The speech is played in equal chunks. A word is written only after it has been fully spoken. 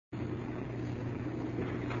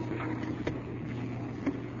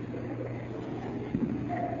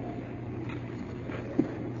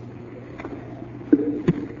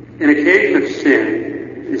An occasion of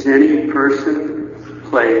sin is any person,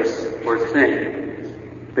 place, or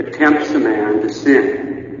thing that tempts a man to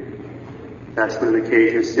sin. That's what an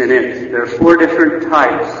occasion of sin is. There are 4 different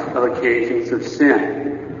types of occasions of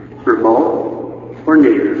sin: remote or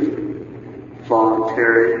near,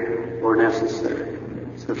 voluntary or necessary.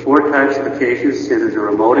 So 4 types of occasions of sin is a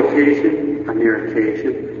remote occasion, a near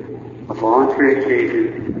occasion, a voluntary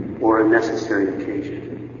occasion, or a necessary occasion.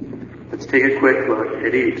 Let's take a quick look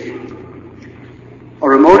at each. A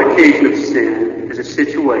remote occasion of sin is a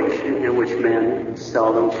situation in which men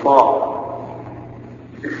seldom fall.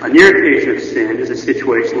 A near occasion of sin is a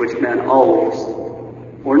situation in which men always,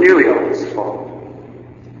 or nearly always, fall.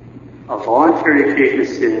 A voluntary occasion of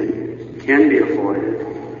sin can be avoided.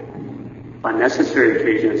 A necessary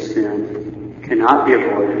occasion of sin cannot be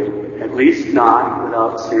avoided, at least not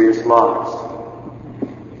without serious loss.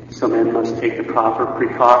 So men must take the proper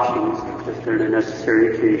precautions if they're in a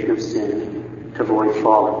necessary occasion of sin to avoid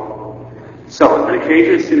falling. So, an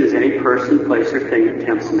occasion of sin is any person, place, or thing that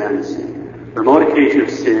tempts a man to sin. A remote occasion of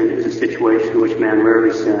sin is a situation in which man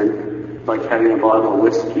rarely sin, like having a bottle of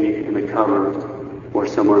whiskey in the cupboard or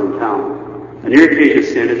somewhere in town. A near occasion of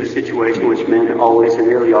sin is a situation in which men always or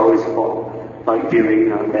nearly always fall, like viewing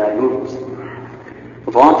bad movies.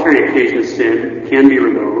 A voluntary occasion of sin can be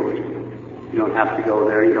removed. You don't have to go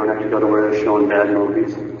there. You don't have to go to where they're showing bad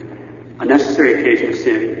movies. A necessary occasion of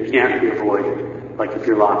sin can't be avoided, like if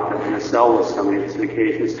you're locked up in a cell with somebody, it's an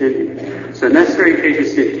occasion of sin. So a necessary occasion of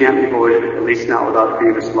sin can't be avoided, at least not without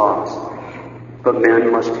grievous loss. But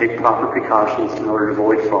men must take proper precautions in order to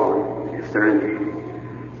avoid falling if they're in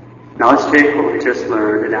need. Now let's take what we just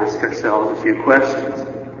learned and ask ourselves a few questions.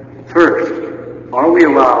 First, are we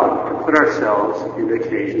allowed to put ourselves into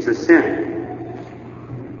occasions of sin?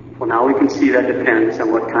 Well, now we can see that depends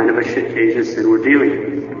on what kind of a occasion of sin we're dealing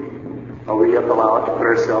with. Are we allowed to put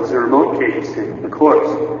ourselves in a remote occasion of sin? Of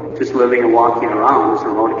course, just living and walking around is a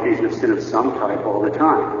remote occasion of sin of some type all the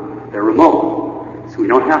time. They're remote, so we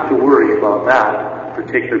don't have to worry about that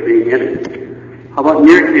particular being in it. How about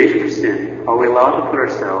near occasions of sin? Are we allowed to put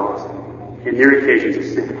ourselves in near occasions of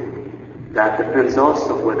sin? That depends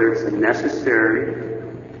also whether it's a necessary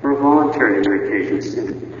or a voluntary near occasion of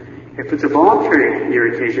sin. If it's a voluntary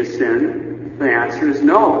near occasion of sin, the answer is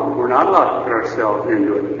no. We're not allowed to put ourselves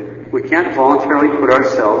into it. We can't voluntarily put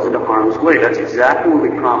ourselves into harm's way. That's exactly what we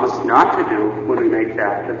promised not to do when we make the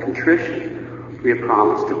act of contrition. We have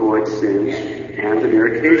promised to avoid sin and the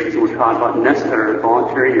near occasions. We're talking about necessary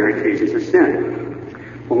voluntary near occasions of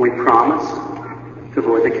sin. When we promise to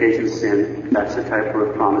avoid the occasions of sin, that's the type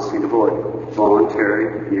we're promising to avoid.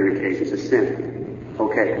 Voluntary near occasions of sin.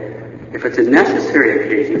 Okay. If it's a necessary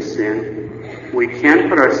occasion of sin, we can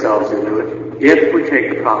put ourselves into it if we take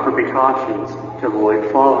the proper precautions to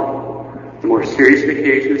avoid falling. The more serious the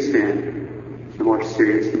occasion of sin, the more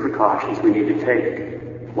serious the precautions we need to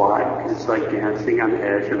take. Why? Because it's like dancing on the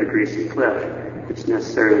edge of a greasy cliff. It's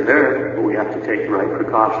necessarily there, but we have to take the right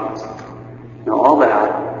precautions. Now all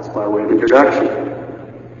that is by way of introduction.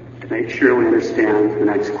 To make sure we understand the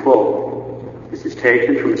next quote. This is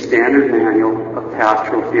taken from the Standard Manual of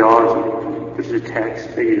Pastoral Theology, which is a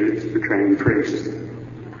text they use for training priests.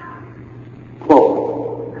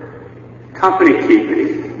 Quote, company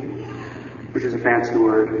keeping, which is a fancy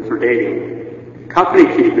word for dating, company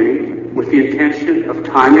keeping with the intention of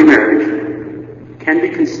timely marriage can be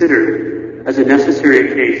considered as a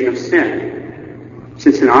necessary occasion of sin,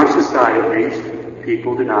 since in our society at least,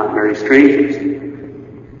 people do not marry strangers.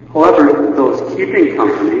 However, those keeping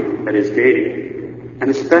company, that is dating, and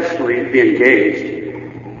especially the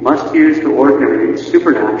engaged, must use the ordinary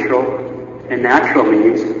supernatural and natural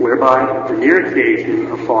means whereby the near occasion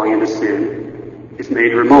of falling into sin is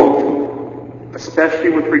made remote, especially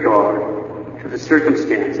with regard to the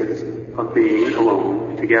circumstances of being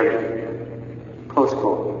alone together. Close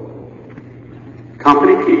quote.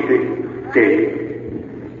 Company keeping,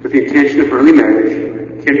 dating, with the intention of early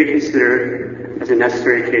marriage can be considered as a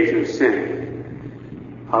necessary occasion of sin.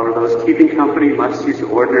 However, those keeping company must use the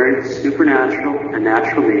ordinary, supernatural, and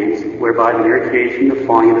natural means whereby the near occasion of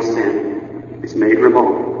falling into sin is made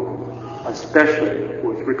remote, especially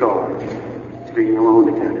with regard to being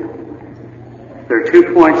alone together. There are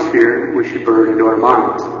 2 points here we should burn into our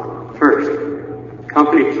minds. First,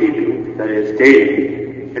 company keeping, that is,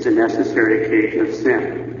 dating, is a necessary occasion of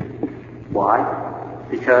sin. Why?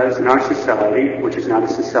 Because in our society, which is not a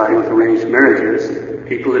society with arranged marriages,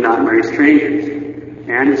 people do not marry strangers.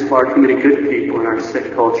 And as far too many good people in our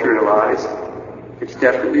sick culture realize, it's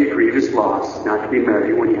definitely a grievous loss not to be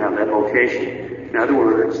married when you have that vocation. In other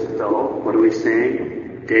words, though, what are we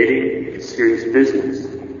saying? Dating is serious business,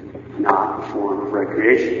 not a form of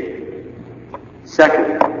recreation.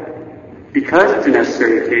 Second, because it's a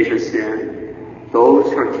necessary occasion of sin,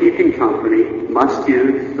 those who are keeping company must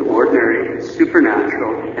use the ordinary,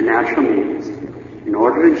 supernatural, and natural means in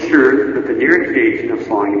order to ensure that the near occasion of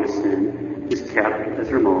falling into sin is kept as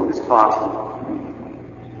remote as possible.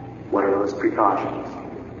 What are those precautions?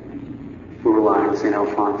 We'll rely on St.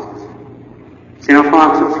 Alphonsus. St.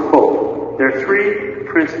 Alphonsus, quote, "There are three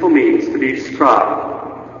principal means to be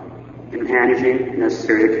prescribed in managing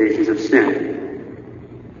necessary occasions of sin.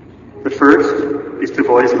 The first is to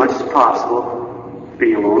avoid as much as possible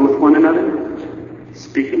being alone with one another,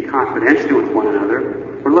 speaking confidentially with one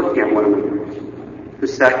another, or looking at one another. The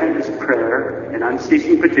second is prayer and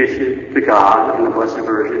unceasing petition to God and the Blessed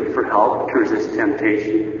Virgin for help to resist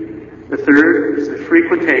temptation. The third is the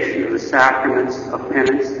frequentation of the sacraments of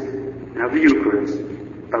penance and of the Eucharist,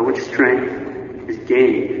 by which strength is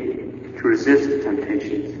gained to resist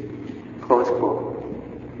temptations." Close quote.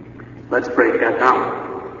 Let's break that down.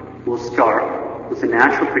 We'll start with the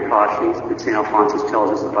natural precautions that St. Alphonsus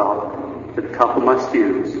tells us about that a couple must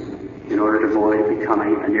use in order to avoid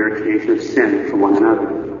becoming a near occasion of sin for one another.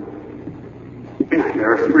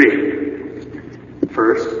 There are three.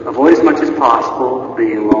 First, avoid as much as possible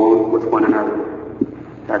being alone with one another.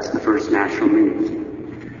 That's the first natural means.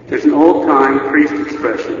 There's an old-time priest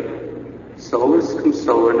expression, solus cum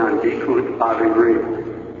sola non dicunt ave Maria.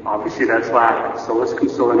 Obviously that's Latin. Solus cum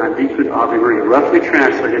sola non dicunt ave Maria. Roughly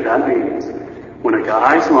translated, that means when a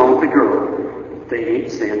guy's alone with a girl, they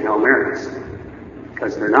ain't saying Hail Marys.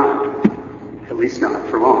 Because they're not. At least not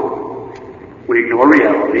for long. We ignore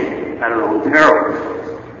reality at our own peril.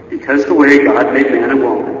 Because the way God made man and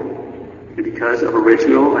woman, and because of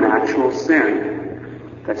original and actual sin,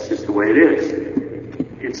 that's just the way it is.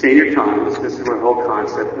 In saner times, this is where the whole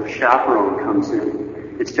concept of chaperone comes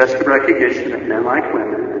in. It's just a recognition that men like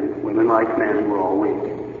women and women like men were all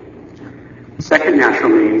weak. Second natural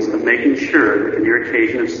means of making sure that the near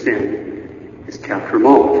occasion of sin is kept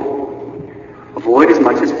remote. Avoid as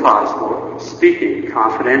much as possible speaking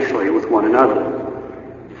confidentially with one another.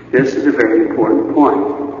 This is a very important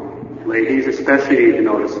point. Ladies especially need to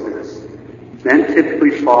notice this. Men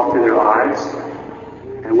typically fall through their eyes,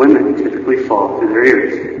 and women typically fall through their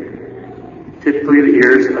ears. Typically the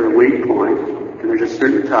ears are the weak point, and there's a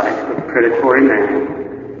certain type of predatory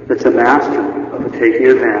man that's a master of taking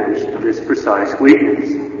advantage of this precise weakness.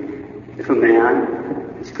 If a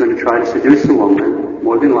man is going to try to seduce a woman,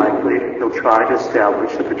 more than likely he'll try to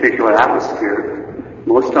establish a particular atmosphere,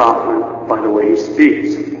 most often by the way he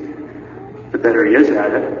speaks. The better he is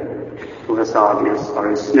at it, the less obvious are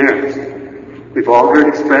his snares. We've all heard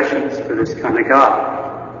expressions for this kind of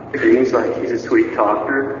guy. Things like he's a sweet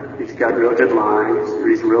talker, he's got real good lines, or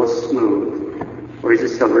he's real smooth, or he's a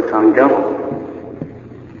silver-tongued devil.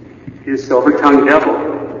 He's a silver-tongued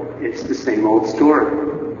devil. It's the same old story.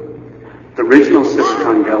 The original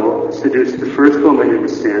silver-tongued devil seduced the first woman into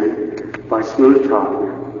sin by smooth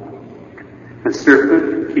talking. A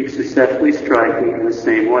serpent keeps successfully striking in the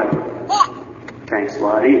same way. Thanks a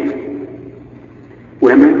lot, Eve.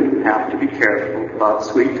 Women have to be careful about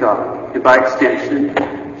sweet talk, and by extension,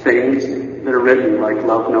 things that are written like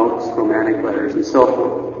love notes, romantic letters, and so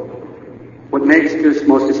forth. What makes this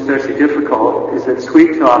most especially difficult is that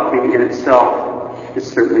sweet talking in itself is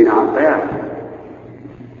certainly not bad.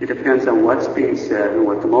 It depends on what's being said and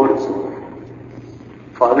what the motives are.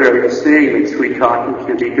 Father, are you saying that sweet talking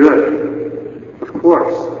can be good? Of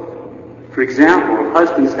course. For example,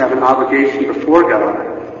 husbands have an obligation before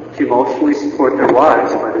God to emotionally support their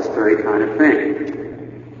wives by this very kind of thing.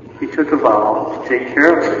 He took a vow to take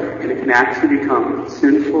care of her, and it can actually become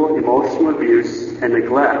sinful emotional abuse and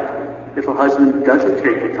neglect if a husband doesn't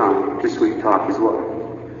take the time to sweet talk his wife.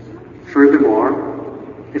 Furthermore,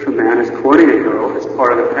 if a man is courting a girl as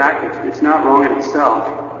part of the package, it's not wrong in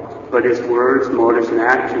itself, but his words, motives, and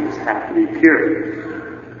actions have to be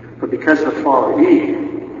pure. But because of the fall of Eve,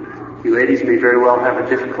 you ladies may very well have a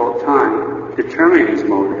difficult time determining his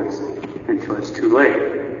motives until it's too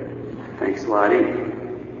late. Thanks a lot, Eve.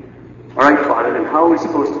 All right, Father, then how are we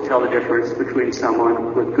supposed to tell the difference between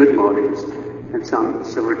someone with good motives and some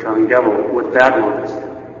silver-tongued devil with bad motives?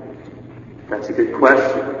 That's a good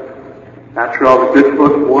question. After all, the good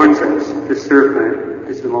book warns us the serpent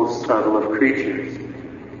is the most subtle of creatures.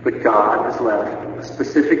 But God has left a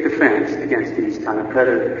specific defense against these kind of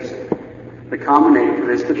predators. The common name for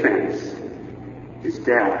this defense is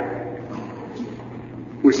death.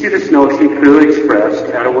 We see this notion clearly expressed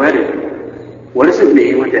at a wedding. What does it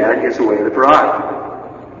mean when Dad gives away the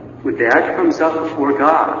bride? When Dad comes up before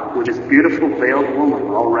God with his beautiful veiled woman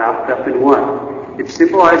all wrapped up in white, it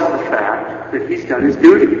symbolizes the fact that he's done his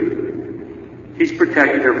duty. He's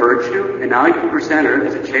protected her virtue, and now he can present her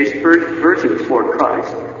as a chaste virgin before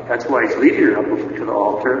Christ. That's why he's leading her up to the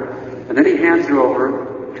altar. And then he hands her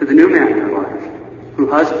over to the new man in her life, her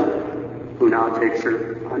husband, who now takes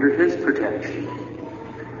her under his protection.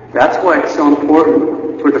 That's why it's so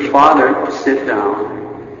important for the father to sit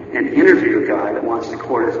down and interview a guy that wants to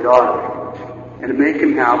court his daughter, and to make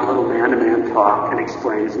him have a little man-to-man talk and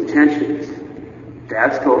explain his intentions.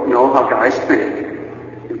 Dads don't know how guys think.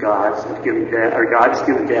 And God's given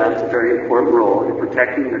dads a very important role in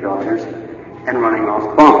protecting their daughters and running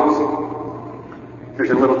off bumps.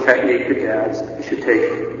 There's a little technique that dads should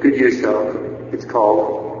take good use of. It's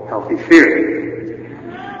called healthy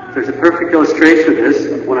fear. There's a perfect illustration of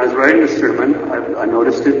this. When I was writing the sermon, I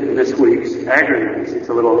noticed it in this week's Agri-News. It's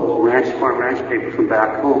a little farm ranch paper from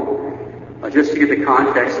back home. Just to get the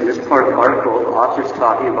context, in this part of the article, the author's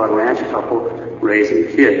talking about a ranch couple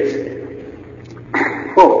raising kids.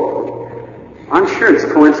 Quote, I'm sure it's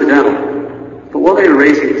coincidental, but while they were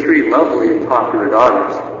raising 3 lovely and popular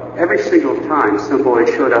daughters, every single time some boy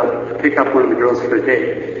showed up to pick up one of the girls for a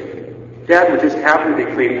date, Dad would just happen to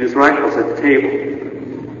be cleaning his rifles at the table.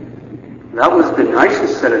 That was the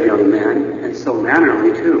nicest set of young men, and so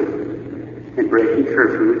mannerly too. And breaking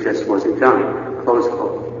curfew just wasn't done. Close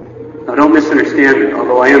quote. Now don't misunderstand me,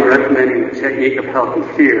 although I am recommending the technique of healthy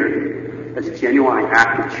fear as a genuine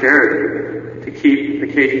act of charity to keep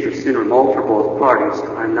occasions of sin remote for both parties,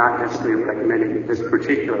 I'm not necessarily recommending this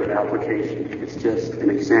particular application. It's just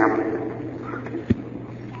an example.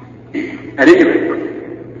 At any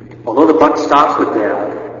rate, although the buck stops with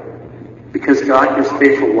Dad, because God gives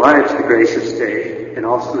faithful wives the grace of stay and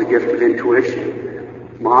also the gift of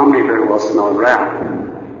intuition, Mom may very well smell a rat,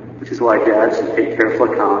 which is why Dad should take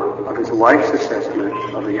careful account of his wife's assessment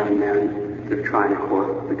of the young men that are trying to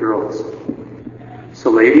court the girls. So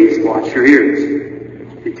ladies, watch your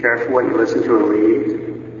ears. Be careful what you listen to or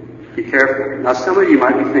read. Be careful. Now some of you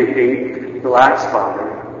might be thinking, relax, Father,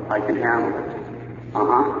 I can handle it.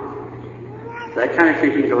 That kind of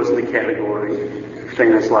thinking goes in the category of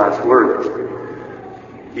famous last words.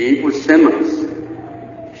 Eve was sinless.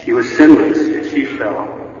 She was sinless, and she fell.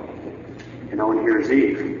 And no one hears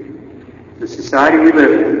Eve. The society we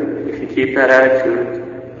live in, if you keep that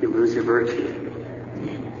attitude, you lose your virtue.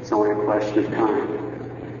 It's only a question of time.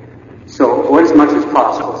 So avoid as much as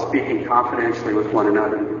possible speaking confidentially with one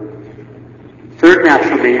another. Third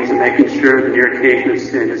natural means of making sure the near occasion of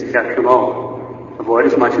sin is kept remote. Avoid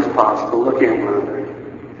as much as possible looking at one another.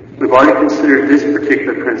 We've already considered this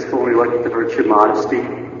particular principle when we looked at the virtue of modesty.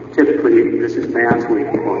 Typically, this is man's weak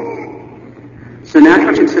point. So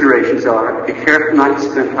natural considerations are, be careful not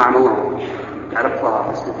to spend time alone. That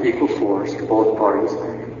applies with equal force to both parties.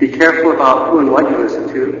 Be careful about who and what you listen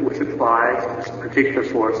to, which applies this particular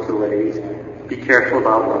force to the ladies. Be careful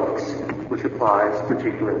about looks, which applies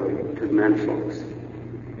particularly to the men folks.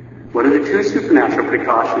 What are the 2 supernatural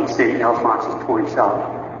precautions St. Alphonsus points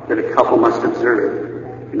out that a couple must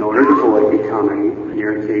observe in order to avoid becoming a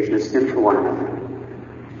near occasion of sin for one another?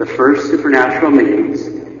 The first supernatural means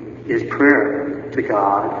is prayer to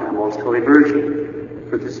God and the Most Holy Virgin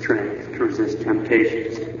for the strength to resist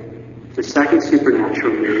temptations. The second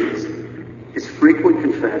supernatural means is frequent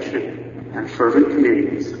confession and fervent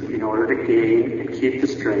communions in order to gain and keep the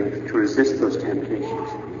strength to resist those temptations.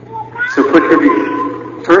 So put to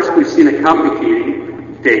view. First, we've seen a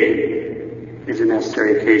company dating is a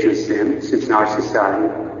necessary occasion of sin, since in our society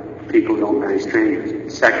people don't marry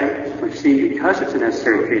strangers. Second, we've seen because it's a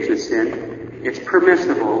necessary occasion of sin, it's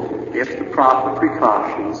permissible if the proper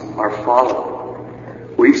precautions are followed.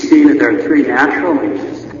 We've seen that there are 3 natural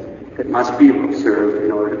means that must be observed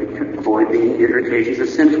in order to avoid being near occasions of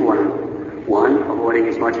sin for one another. 1, avoiding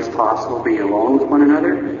as much as possible being alone with one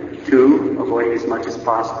another. 2, avoiding as much as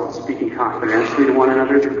possible speaking confidentially to one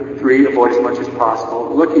another. 3, avoid as much as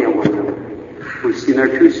possible looking at one another. We've seen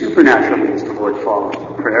there are 2 supernatural means to avoid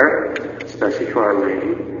following. Prayer, especially to Our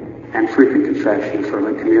Lady, and frequent confession and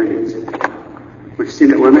fervent communions. We've seen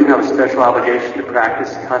that women have a special obligation to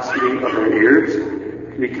practice custody of their ears,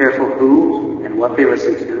 to be careful who and what they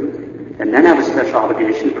listen to, and then have a special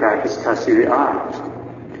obligation to practice custody of the eyes,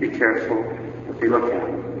 to be careful what they look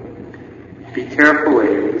at. Be careful,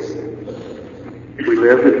 ladies. We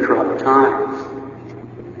live in corrupt times.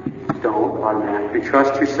 Don't automatically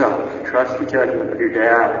trust yourself. Trust the judgment of your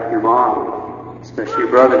dad, your mom, especially your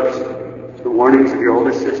brothers, the warnings of your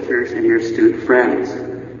older sisters and your astute friends.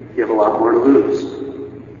 You have a lot more to lose.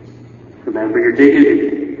 Remember your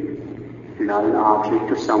dignity. You're not an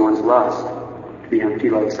object of someone's lust, to be empty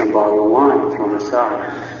like some bottle of wine thrown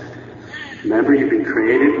aside. Remember, you've been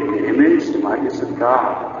created in the image and likeness of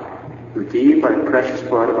God. redeemed by the precious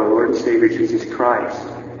blood of our Lord and Savior Jesus Christ.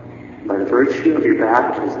 By the virtue of your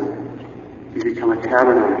baptism, you become a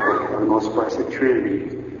tabernacle of the most blessed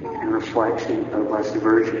Trinity and a reflection of the Blessed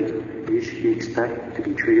Virgin. You should be expected to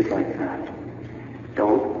be treated like that.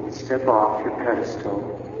 Don't step off your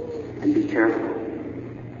pedestal, and be careful.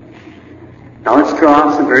 Now let's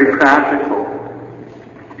draw some very practical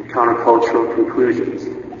and countercultural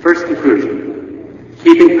conclusions. First conclusion,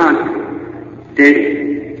 keeping company,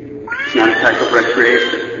 dating, is not a type of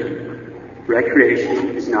recreation.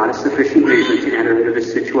 Recreation is not a sufficient reason to enter into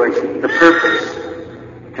this situation. The purpose,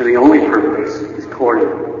 and the only purpose, is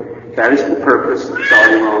courting. That is the purpose of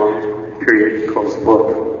Charlie Wrong, period, close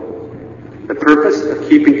book. The purpose of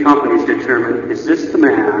keeping company is determined, is this the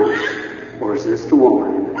man or is this the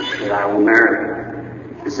woman that I will marry?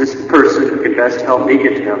 Is this the person who can best help me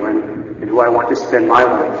get to heaven and who I want to spend my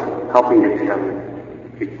life helping get to heaven?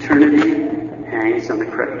 Eternity hangs on the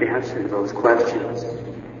correct answer to those questions.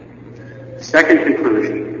 Second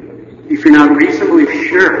conclusion, if you're not reasonably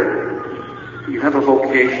sure you have a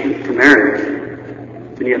vocation to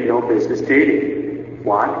marriage, then you have no business dating.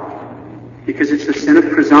 Why? Because it's the sin of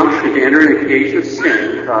presumption to enter an occasion of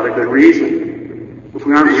sin without a good reason. If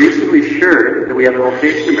we aren't reasonably sure that we have a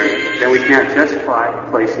vocation to marriage, then we can't justify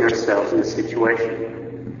placing ourselves in this situation.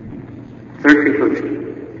 Third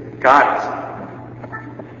conclusion, guys,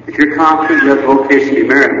 if you're confident you have a vocation to be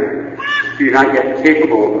married, if you're not yet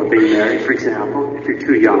capable of being married, for example, if you're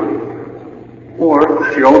too young, or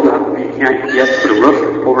if you're old enough but you can't yet put a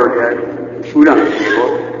roof over your head and food on the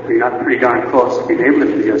table, but you're not pretty darn close to being able to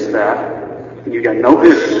do just that, and you've got no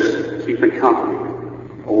business keeping company.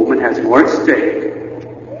 A woman has more at stake.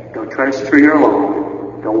 Don't try to string her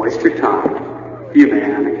along. Don't waste your time. Be a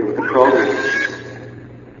man and get with the program.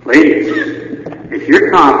 Ladies, if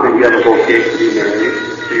you're confident you have a vocation to be married,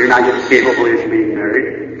 but you're not yet capable of being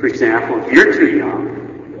married, for example, if you're too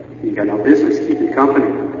young, you've got no business keeping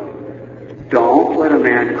company. Don't let a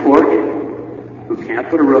man court you who can't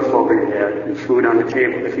put a roof over your head and food on the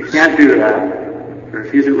table. If you can't do that, or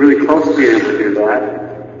if he isn't really close to being able to do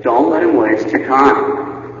that, don't let him waste your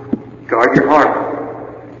time. Guard your heart.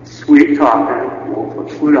 Sweet talking won't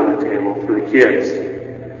put food on the table for the kids.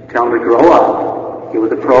 Tell them to grow up. Get with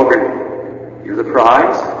the program. You're the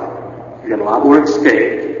prize. You've got a lot more at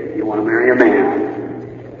stake. You want to marry a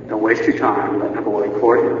man. Don't waste your time letting a boy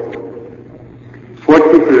court you.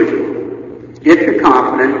 Fourth conclusion. If you're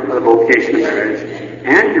confident of the vocation of marriage,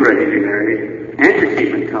 and you're ready to be married, and you're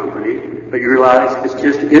keeping company, but you realize this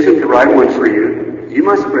just isn't the right one for you, you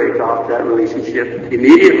must break off that relationship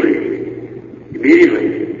immediately.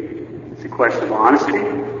 Immediately. It's a question of honesty.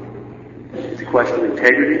 It's a question of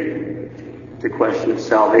integrity. It's a question of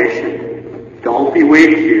salvation. Don't be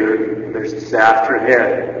weak here. There's disaster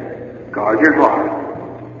ahead. Guard your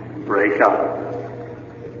heart. Break up.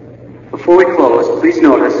 Before we close, please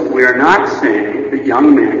notice we are not saying that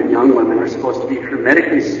young men and young women are supposed to be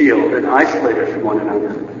hermetically sealed and isolated from one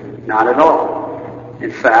another. Not at all.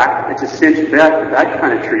 In fact, it's a cinch bet that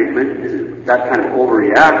kind of treatment, that kind of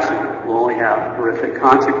overreaction, will only have horrific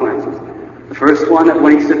consequences. The first one that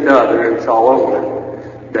winks at the other, it's all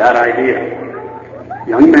over. Bad idea.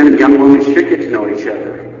 Young men and young women should get to know each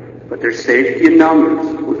other, but there's safety in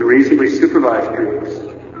numbers with reasonably supervised groups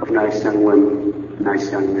of nice young women,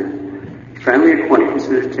 nice young men. Friendly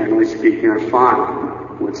acquaintances, generally speaking, are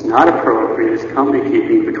fine. What's not appropriate is company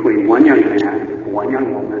keeping between one young man and one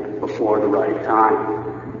young woman before the right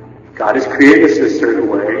time. God has created us in a certain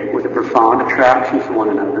way with a profound attraction for one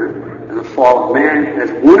another, and the fall of man has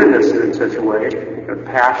wounded us in such a way that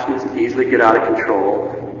passions easily get out of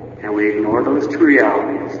control, and we ignore those two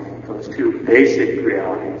realities, those two basic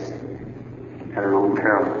realities, at our own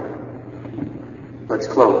peril. Let's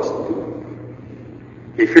close.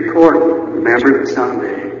 If you're courting, remember that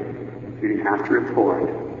someday you're going to have to report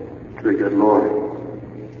to the good Lord.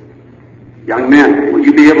 Young men, will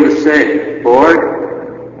you be able to say,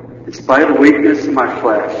 Lord, in spite of the weakness of my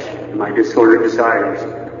flesh and my disordered desires,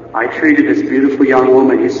 I treated this beautiful young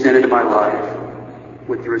woman you sent into my life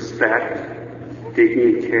with the respect,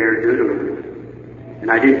 dignity, and care due to her.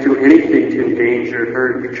 And I didn't do anything to endanger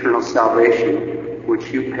her eternal salvation,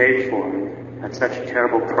 which you paid for at such a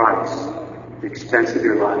terrible price, the expense of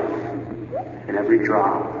your life, and every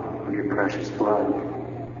drop of your precious blood.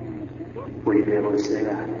 Will you be able to say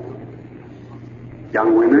that?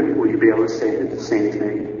 Young women, will you be able to say the same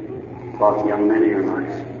thing about the young men in your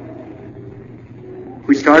life?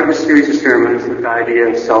 We started a series of sermons with the idea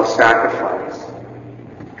of self-sacrifice,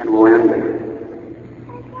 and we'll end there.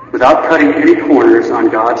 Without cutting any corners on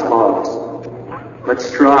God's laws, Let's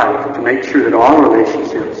strive to make sure that all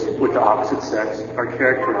relationships with the opposite sex are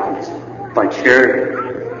characterized by charity,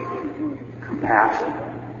 compassion,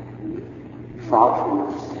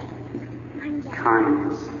 thoughtfulness,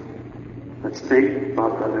 kindness. Let's think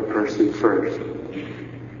about the other person first.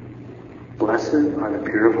 Blessed are the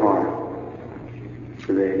pure of heart,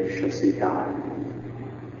 for they shall see God.